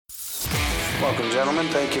Welcome, gentlemen.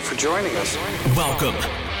 Thank you for joining us. Welcome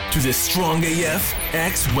to the Strong AF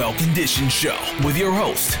X Well Conditioned Show with your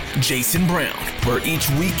host, Jason Brown, where each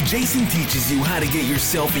week Jason teaches you how to get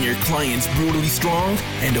yourself and your clients brutally strong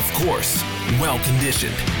and, of course, well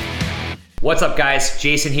conditioned. What's up, guys?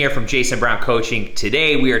 Jason here from Jason Brown Coaching.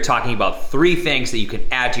 Today we are talking about 3 things that you can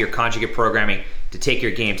add to your conjugate programming to take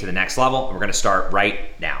your game to the next level. And we're gonna start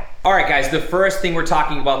right now. All right, guys, the first thing we're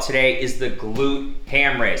talking about today is the glute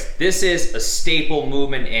ham raise. This is a staple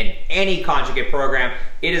movement in any conjugate program.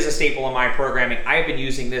 It is a staple in my programming. I've been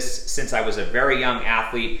using this since I was a very young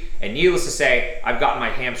athlete, and needless to say, I've gotten my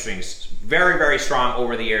hamstrings very, very strong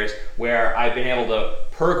over the years, where I've been able to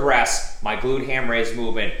progress my glute ham raise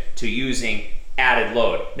movement to using added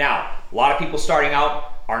load. Now, a lot of people starting out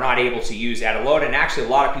are not able to use added load, and actually a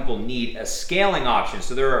lot of people need a scaling option.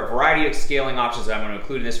 So there are a variety of scaling options that I'm going to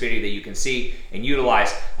include in this video that you can see and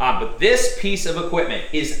utilize. But this piece of equipment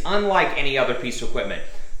is unlike any other piece of equipment.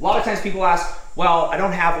 A lot of times people ask, well, I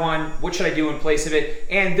don't have one, what should I do in place of it?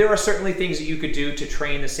 And there are certainly things that you could do to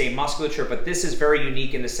train the same musculature, but this is very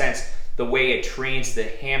unique in the sense the way it trains the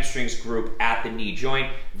hamstrings group at the knee joint.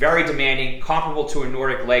 Very demanding, comparable to a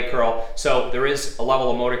Nordic leg curl. So there is a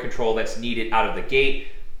level of motor control that's needed out of the gate.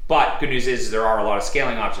 But good news is there are a lot of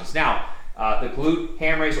scaling options. Now, the glute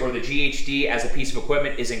ham raise, or the GHD as a piece of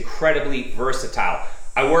equipment, is incredibly versatile.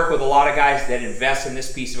 I work with a lot of guys that invest in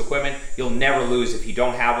this piece of equipment. You'll never lose if you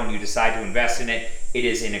don't have one, you decide to invest in it. It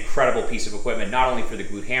is an incredible piece of equipment, not only for the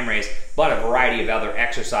glute ham raise, but a variety of other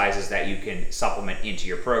exercises that you can supplement into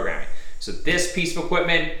your programming. So this piece of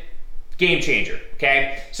equipment, game changer,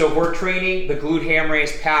 okay? So if we're training the glute ham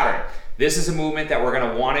raise pattern, this is a movement that we're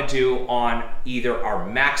gonna wanna do on either our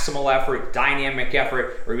maximal effort, dynamic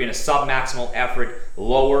effort, or even a sub-maximal effort,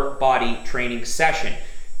 lower body training session.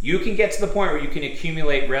 You can get to the point where you can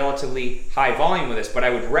accumulate relatively high volume with this, but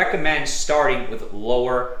I would recommend starting with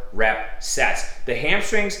lower rep sets. The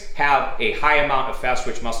hamstrings have a high amount of fast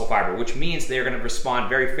twitch muscle fiber, which means they're gonna respond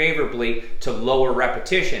very favorably to lower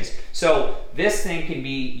repetitions. So this thing can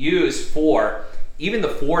be used for even the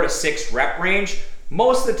 4 to 6 rep range.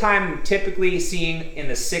 Most of the time, I'm typically seeing in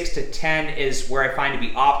the 6 to 10 is where I find to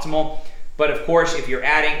be optimal. But of course, if you're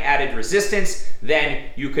adding added resistance, then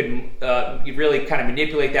you could you really kind of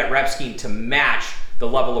manipulate that rep scheme to match the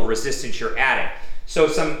level of resistance you're adding. So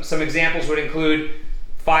some examples would include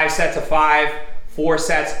 5 sets of 5, 4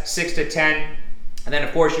 sets, 6 to 10. And then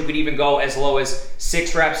of course, you could even go as low as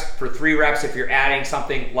 6 reps for 3 reps if you're adding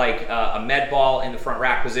something like a med ball in the front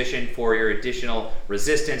rack position for your additional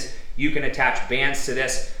resistance. You can attach bands to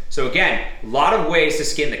this. So again, a lot of ways to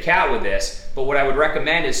skin the cat with this, but what I would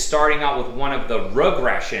recommend is starting out with one of the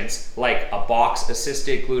regressions, like a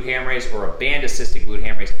box-assisted glute ham raise or a band-assisted glute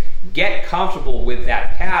ham raise. Get comfortable with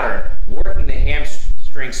that pattern, working the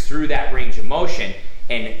hamstrings through that range of motion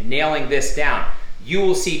and nailing this down. You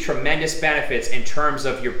will see tremendous benefits in terms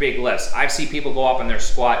of your big lifts. I've seen people go up on their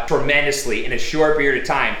squat tremendously in a short period of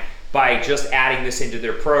time by just adding this into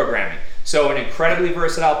their programming. So an incredibly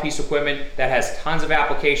versatile piece of equipment that has tons of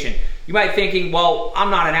application. You might be thinking, well,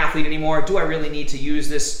 I'm not an athlete anymore. Do I really need to use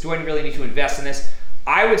this? Do I really need to invest in this?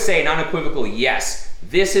 I would say an unequivocal yes.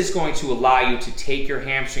 This is going to allow you to take your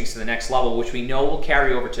hamstrings to the next level, which we know will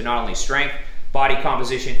carry over to not only strength, body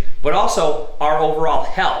composition, but also our overall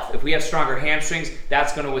health. If we have stronger hamstrings,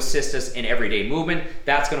 that's going to assist us in everyday movement.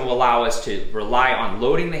 That's going to allow us to rely on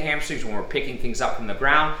loading the hamstrings when we're picking things up from the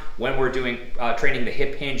ground, when we're doing training the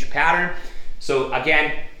hip hinge pattern. So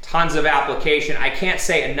again, tons of application. I can't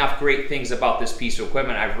say enough great things about this piece of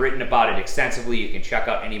equipment. I've written about it extensively. You can check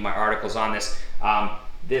out any of my articles on this.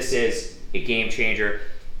 This is a game changer.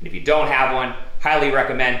 And if you don't have one, highly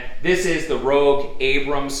recommend. This is the Rogue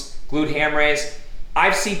Abrams glute ham raise.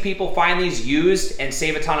 I've seen people find these used and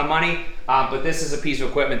save a ton of money, but this is a piece of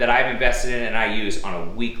equipment that I've invested in and I use on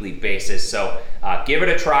a weekly basis. So give it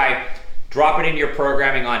a try. Drop it into your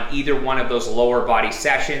programming on either one of those lower body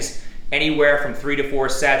sessions. Anywhere from 3 to 4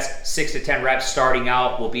 sets, 6 to 10 reps starting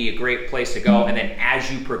out will be a great place to go. And then as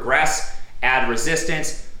you progress, add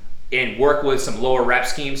resistance and work with some lower rep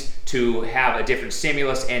schemes to have a different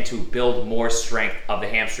stimulus and to build more strength of the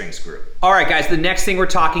hamstrings group. All right, guys, the next thing we're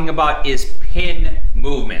talking about is pin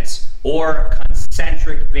movements, or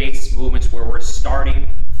concentric based movements, where we're starting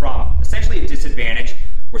from essentially a disadvantage.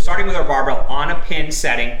 We're starting with our barbell on a pin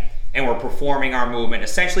setting and we're performing our movement.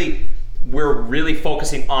 Essentially, we're really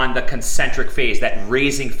focusing on the concentric phase, that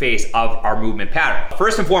raising phase of our movement pattern.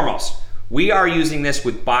 First and foremost, we are using this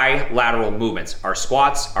with bilateral movements, our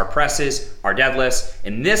squats, our presses, our deadlifts,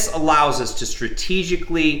 and this allows us to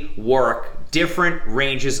strategically work different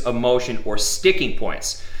ranges of motion or sticking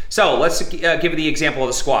points. So let's give the example of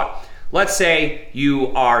the squat. Let's say you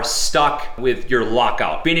are stuck with your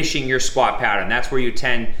lockout, finishing your squat pattern. That's where you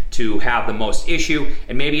tend to have the most issue,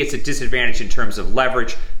 and maybe it's a disadvantage in terms of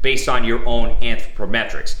leverage based on your own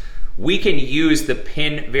anthropometrics. We can use the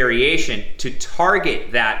pin variation to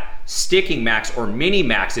target that sticking max or mini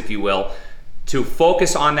max, if you will, to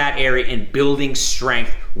focus on that area and building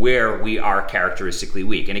strength where we are characteristically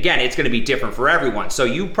weak. And again, it's going to be different for everyone. So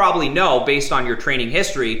you probably know, based on your training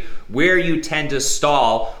history, where you tend to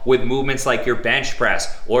stall with movements like your bench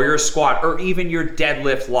press or your squat or even your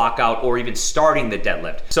deadlift lockout or even starting the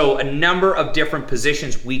deadlift. So a number of different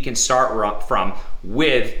positions we can start from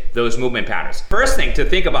with those movement patterns. First thing to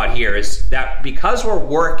think about here is that because we're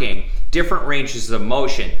working different ranges of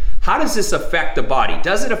motion, how does this affect the body?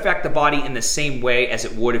 Does it affect the body in the same way as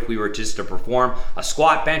it would if we were just to perform a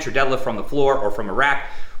squat, bench, or deadlift from the floor or from a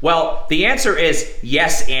rack? Well, the answer is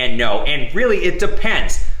yes and no, and really it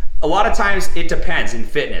depends. A lot of times it depends in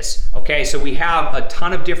fitness, okay? So we have a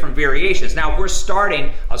ton of different variations. Now, we're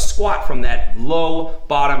starting a squat from that low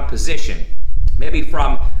bottom position, maybe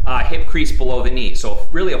from hip crease below the knee. So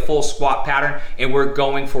really a full squat pattern, and we're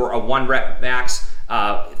going for a 1 rep max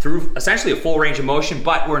through essentially a full range of motion,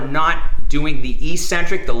 but we're not doing the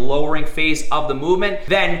eccentric, the lowering phase of the movement.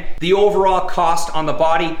 Then the overall cost on the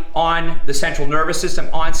body, on the central nervous system,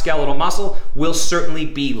 on skeletal muscle will certainly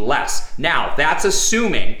be less. Now, that's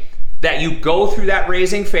assuming that you go through that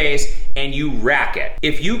raising phase and you rack it.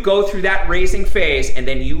 If you go through that raising phase and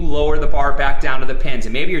then you lower the bar back down to the pins,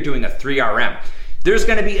 and maybe you're doing a 3RM, there's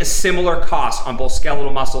gonna be a similar cost on both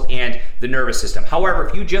skeletal muscle and the nervous system. However,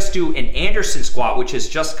 if you just do an Anderson squat, which is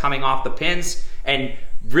just coming off the pins and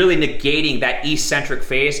really negating that eccentric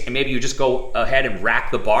phase, and maybe you just go ahead and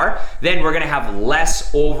rack the bar, then we're gonna have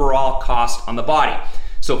less overall cost on the body.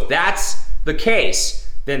 So if that's the case,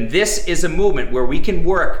 then this is a movement where we can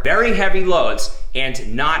work very heavy loads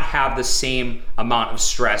and not have the same amount of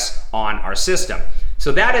stress on our system.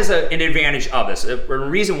 So that is an advantage of this, a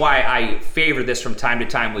reason why I favor this from time to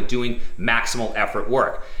time with doing maximal effort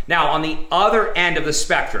work. Now, on the other end of the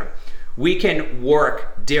spectrum, we can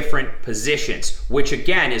work different positions, which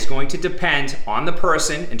again is going to depend on the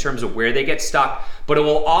person in terms of where they get stuck, but it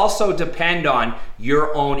will also depend on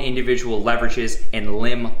your own individual leverages and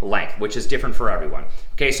limb length, which is different for everyone.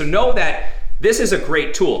 Okay, so know that this is a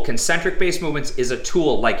great tool. Concentric based movements is a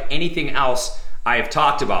tool like anything else I have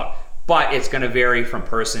talked about, but it's gonna vary from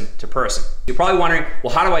person to person. You're probably wondering,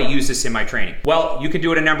 well, how do I use this in my training? Well, you can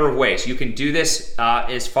do it a number of ways. You can do this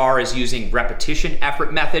as far as using repetition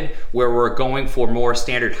effort method, where we're going for more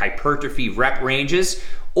standard hypertrophy rep ranges,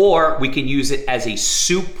 or we can use it as a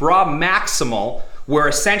supra-maximal, where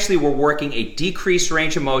essentially we're working a decreased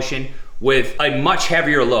range of motion with a much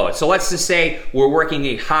heavier load. So let's just say we're working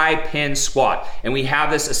a high pin squat and we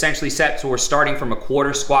have this essentially set so we're starting from a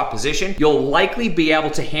quarter squat position. You'll likely be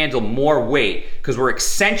able to handle more weight because we're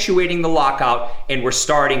accentuating the lockout and we're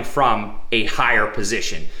starting from a higher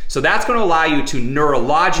position. So that's going to allow you to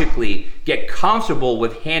neurologically get comfortable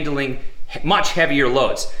with handling much heavier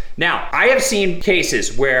loads. Now, I have seen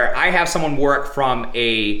cases where I have someone work from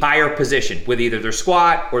a higher position with either their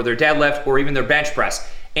squat or their deadlift or even their bench press,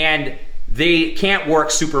 and they can't work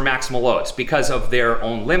super maximal loads because of their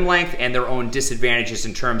own limb length and their own disadvantages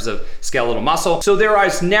in terms of skeletal muscle. So there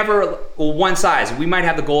is never one size. We might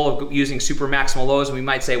have the goal of using super maximal loads, and we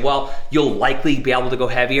might say, well, you'll likely be able to go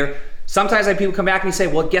heavier. Sometimes I have people come back and say,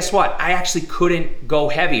 well, guess what? I actually couldn't go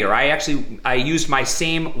heavier. I used my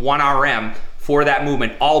same 1RM for that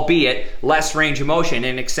movement, albeit less range of motion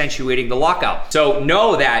and accentuating the lockout. So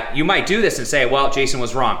know that you might do this and say, well, Jason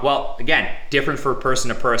was wrong. Well, again, different for person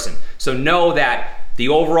to person. So know that the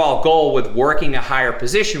overall goal with working a higher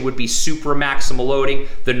position would be supra-maximal loading,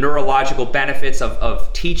 the neurological benefits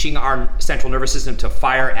of teaching our central nervous system to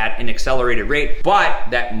fire at an accelerated rate.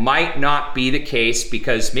 But that might not be the case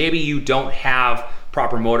because maybe you don't have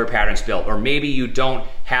proper motor patterns built, or maybe you don't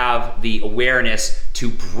have the awareness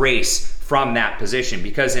to brace from that position,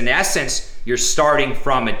 because in essence, you're starting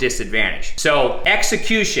from a disadvantage. So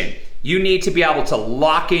execution, you need to be able to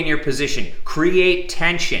lock in your position, create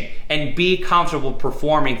tension, and be comfortable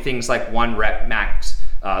performing things like 1 rep max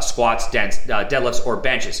squats, deadlifts, or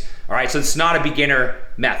benches. All right, so it's not a beginner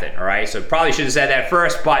method, all right? So probably should have said that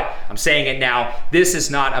first, but I'm saying it now. This is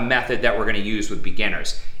not a method that we're gonna use with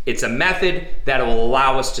beginners. It's a method that will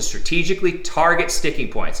allow us to strategically target sticking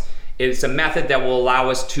points. It's a method that will allow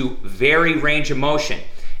us to vary range of motion.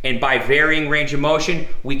 And by varying range of motion,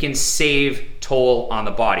 we can save toll on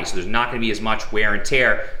the body. So there's not gonna be as much wear and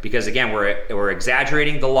tear because again, we're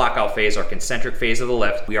exaggerating the lockout phase, our concentric phase of the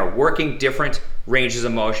lift. We are working different ranges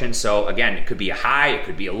of motion. So again, it could be a high, it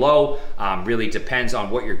could be a low, really depends on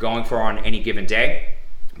what you're going for on any given day.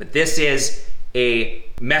 But this is a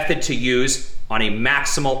method to use on a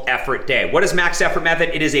maximal effort day. What is max effort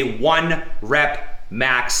method? It is a 1 rep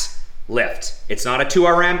max lift. It's not a 2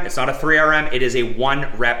 RM, it's not a 3 RM, it is a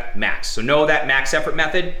 1 rep max. So know that max effort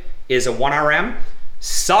method is a 1 RM.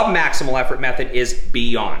 Sub-maximal effort method is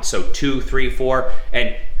beyond. So 2, 3, 4,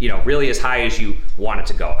 and really as high as you want it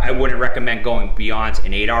to go. I wouldn't recommend going beyond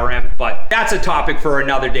an 8 RM, but that's a topic for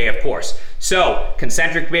another day, of course. So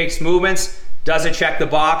concentric-based movements, does it check the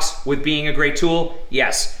box with being a great tool?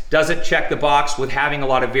 Yes. Does it check the box with having a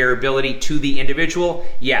lot of variability to the individual?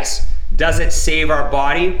 Yes. Does it save our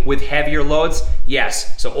body with heavier loads?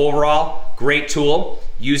 Yes. So overall, great tool.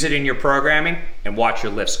 Use it in your programming and watch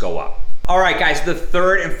your lifts go up. All right, guys, the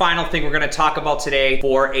third and final thing we're gonna talk about today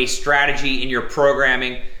for a strategy in your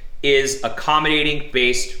programming is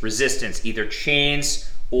accommodating-based resistance, either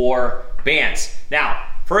chains or bands. Now,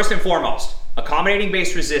 first and foremost,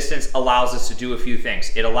 accommodating-based resistance allows us to do a few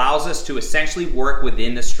things. It allows us to essentially work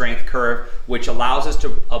within the strength curve, which allows us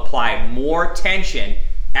to apply more tension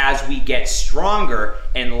as we get stronger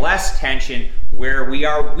and less tension where we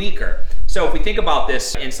are weaker. So if we think about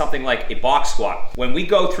this in something like a box squat, when we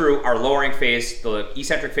go through our lowering phase, the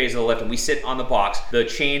eccentric phase of the lift, and we sit on the box, the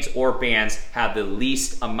chains or bands have the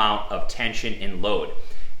least amount of tension and load.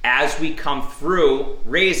 As we come through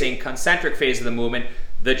raising concentric phase of the movement,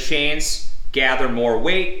 the chains gather more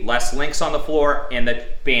weight, less links on the floor, and the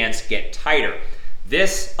bands get tighter.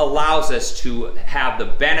 This allows us to have the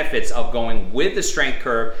benefits of going with the strength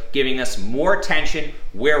curve, giving us more tension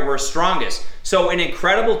where we're strongest. So an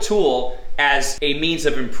incredible tool as a means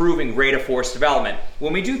of improving rate of force development.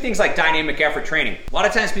 When we do things like dynamic effort training, a lot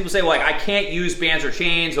of times people say, well, I can't use bands or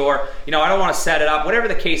chains, or I don't want to set it up, whatever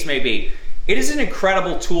the case may be. It is an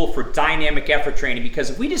incredible tool for dynamic effort training because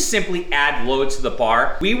if we just simply add loads to the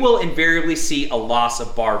bar, we will invariably see a loss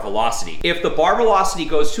of bar velocity. If the bar velocity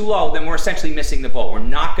goes too low, then we're essentially missing the boat. We're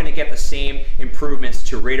not going to get the same improvements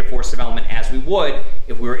to rate of force development as we would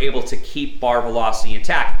if we were able to keep bar velocity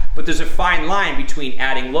intact. But there's a fine line between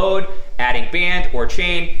adding load, adding band or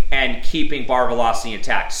chain, and keeping bar velocity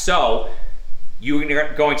intact. So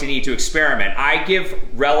you're going to need to experiment. I give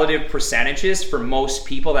relative percentages for most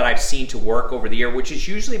people that I've seen to work over the year, which is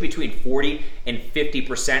usually between 40 and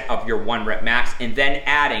 50% of your 1 rep max, and then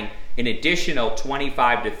adding an additional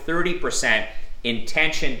 25 to 30% in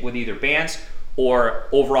tension with either bands or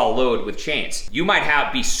overall load with chains. You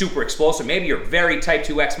might be super explosive. Maybe you're very type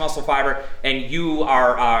 2X muscle fiber and you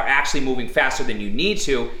are actually moving faster than you need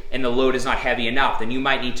to, and the load is not heavy enough. Then you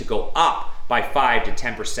might need to go up by 5 to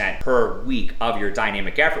 10% per week of your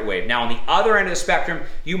dynamic effort wave. Now on the other end of the spectrum,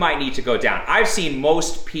 you might need to go down. I've seen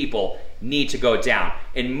most people need to go down,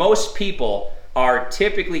 and most people are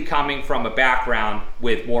typically coming from a background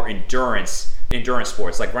with more endurance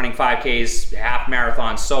sports, like running 5Ks, half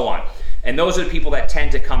marathons, so on. And those are the people that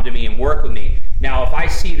tend to come to me and work with me. Now, if I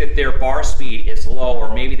see that their bar speed is low,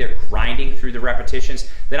 or maybe they're grinding through the repetitions,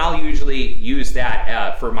 then I'll usually use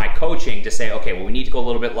that for my coaching to say, okay, well, we need to go a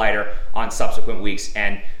little bit lighter on subsequent weeks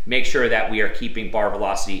and make sure that we are keeping bar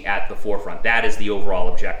velocity at the forefront. That is the overall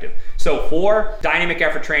objective. So for dynamic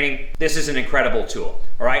effort training, this is an incredible tool.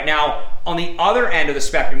 All right, now on the other end of the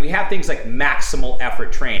spectrum, we have things like maximal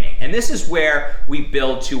effort training. And this is where we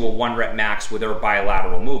build to a 1 rep max with our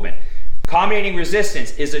bilateral movement. Accommodating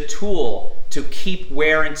resistance is a tool to keep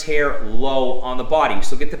wear and tear low on the body. You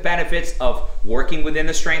still get the benefits of working within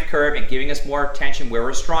the strength curve and giving us more tension where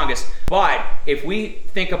we're strongest. But if we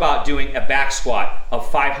think about doing a back squat of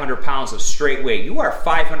 500 pounds of straight weight, you are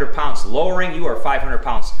 500 pounds lowering, you are 500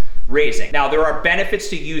 pounds raising. Now, there are benefits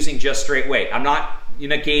to using just straight weight. I'm not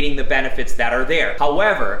negating the benefits that are there.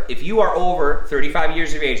 However, if you are over 35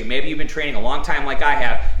 years of age and maybe you've been training a long time like I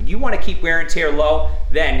have, and you want to keep wear and tear low,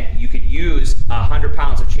 then you could use 100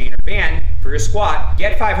 pounds of chain or band for your squat,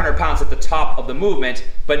 get 500 pounds at the top of the movement,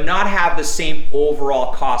 but not have the same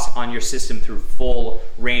overall cost on your system through full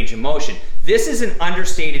range of motion. This is an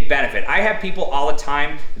understated benefit. I have people all the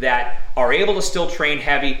time that are able to still train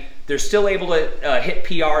heavy. They're still able to hit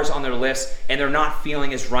PRs on their lifts, and they're not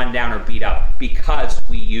feeling as run down or beat up because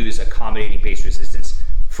we use accommodating base resistance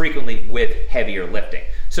frequently with heavier lifting.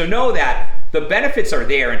 So know that the benefits are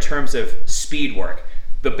there in terms of speed work.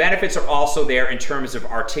 The benefits are also there in terms of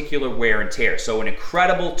articular wear and tear. So an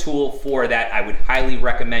incredible tool for that I would highly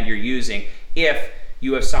recommend you're using if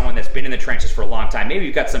you have someone that's been in the trenches for a long time. Maybe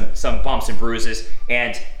you've got some bumps and bruises,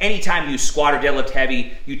 and anytime you squat or deadlift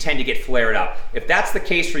heavy, you tend to get flared up. If that's the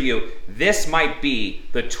case for you, this might be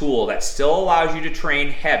the tool that still allows you to train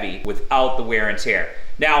heavy without the wear and tear.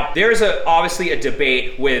 Now, there's obviously a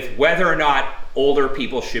debate with whether or not older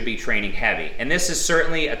people should be training heavy. And this is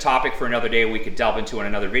certainly a topic for another day we could delve into in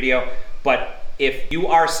another video. But if you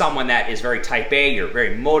are someone that is very type A, you're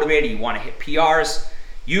very motivated, you want to hit PRs,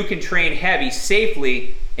 you can train heavy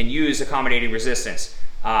safely and use accommodating resistance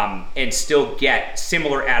and still get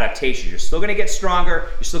similar adaptations. You're still going to get stronger.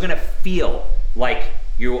 You're still going to feel like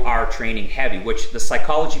you are training heavy, which the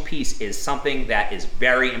psychology piece is something that is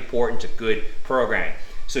very important to good programming.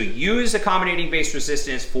 So use accommodating based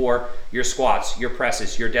resistance for your squats, your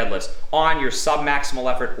presses, your deadlifts on your sub-maximal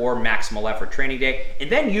effort or maximal effort training day, and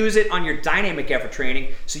then use it on your dynamic effort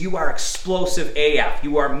training so you are explosive AF,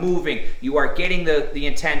 you are moving, you are getting the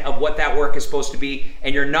intent of what that work is supposed to be,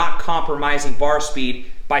 and you're not compromising bar speed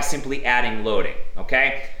by simply adding loading,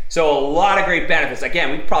 okay? So a lot of great benefits.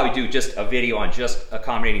 Again, we could probably do just a video on just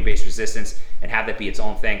accommodating based resistance and have that be its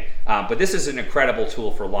own thing. But this is an incredible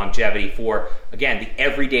tool for longevity for, again, the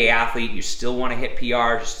everyday athlete. You still want to hit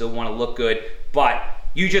PRs, you still want to look good, but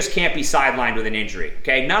you just can't be sidelined with an injury,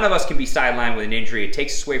 okay? None of us can be sidelined with an injury. It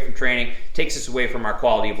takes us away from training, takes us away from our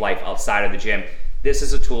quality of life outside of the gym. This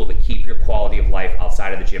is a tool to keep your quality of life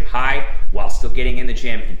outside of the gym high while still getting in the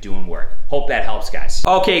gym and doing work. Hope that helps, guys.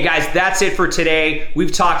 Okay, guys, that's it for today.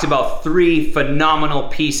 We've talked about 3 phenomenal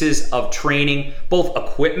pieces of training, both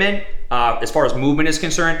equipment, as far as movement is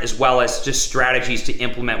concerned, as well as just strategies to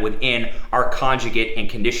implement within our conjugate and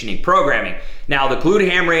conditioning programming. Now, the glute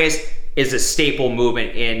ham raise is a staple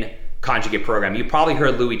movement in conjugate program. You probably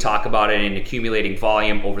heard Louis talk about it in accumulating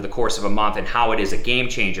volume over the course of a month and how it is a game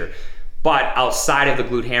changer. But outside of the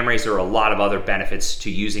glute ham raise, there are a lot of other benefits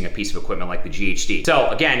to using a piece of equipment like the GHD. So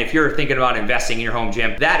again, if you're thinking about investing in your home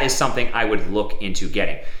gym, that is something I would look into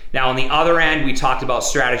getting. Now on the other end, we talked about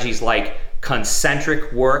strategies like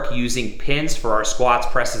concentric work using pins for our squats,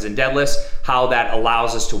 presses, and deadlifts, how that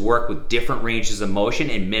allows us to work with different ranges of motion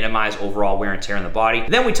and minimize overall wear and tear in the body.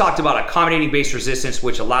 And then we talked about accommodating based resistance,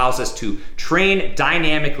 which allows us to train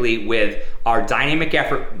dynamically with our dynamic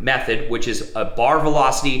effort method, which is a bar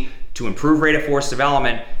velocity to improve rate of force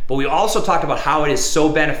development. But we also talked about how it is so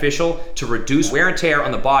beneficial to reduce wear and tear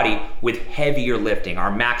on the body with heavier lifting, our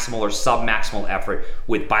maximal or sub-maximal effort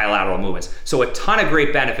with bilateral movements. So a ton of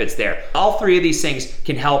great benefits there. All 3 of these things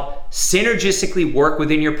can help synergistically work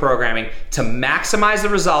within your programming to maximize the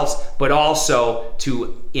results, but also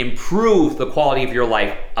to improve the quality of your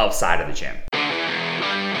life outside of the gym.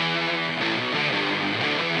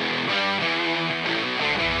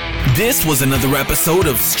 This was another episode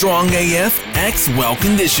of Strong AF X Well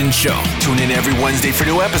Conditioned Show. Tune in every Wednesday for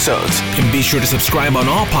new episodes. And be sure to subscribe on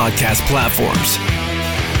all podcast platforms.